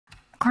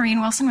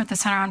Corinne Wilson with the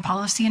Center on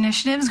Policy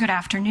Initiatives. Good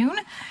afternoon.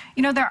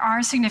 You know, there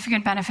are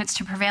significant benefits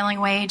to prevailing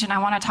wage, and I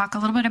want to talk a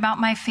little bit about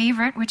my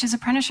favorite, which is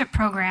apprenticeship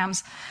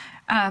programs.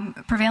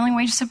 Prevailing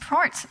wage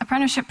supports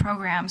apprenticeship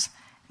programs.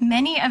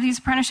 Many of these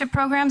apprenticeship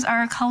programs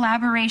are a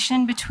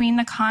collaboration between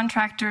the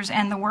contractors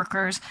and the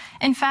workers.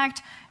 In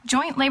fact,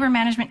 Joint Labor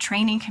Management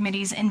Training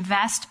Committees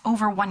invest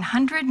over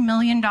 $100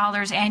 million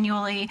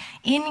annually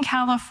in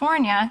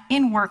California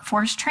in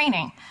workforce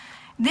training.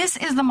 This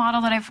is the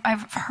model that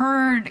I've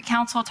heard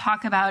council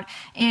talk about,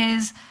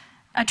 is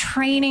a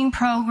training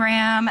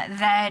program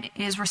that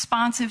is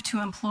responsive to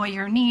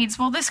employer needs.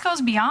 Well, this goes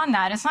beyond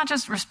that. It's not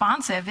just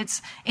responsive.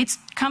 It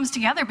comes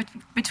together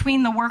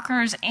between the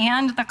workers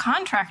and the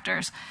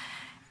contractors.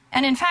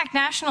 And in fact,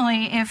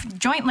 nationally, if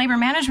Joint Labor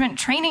Management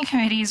Training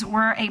Committees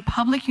were a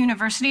public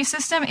university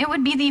system, it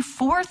would be the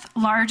fourth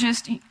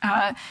largest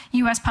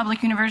U.S.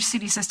 public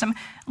university system,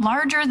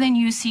 larger than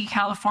UC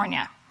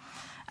California,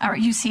 or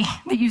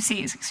the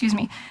UCs, excuse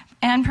me.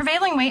 And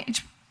prevailing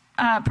wage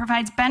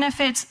provides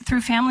benefits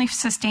through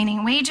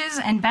family-sustaining wages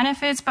and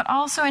benefits, but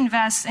also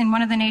invests in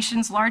one of the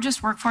nation's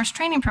largest workforce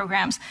training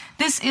programs.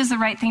 This is the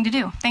right thing to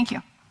do. Thank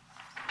you.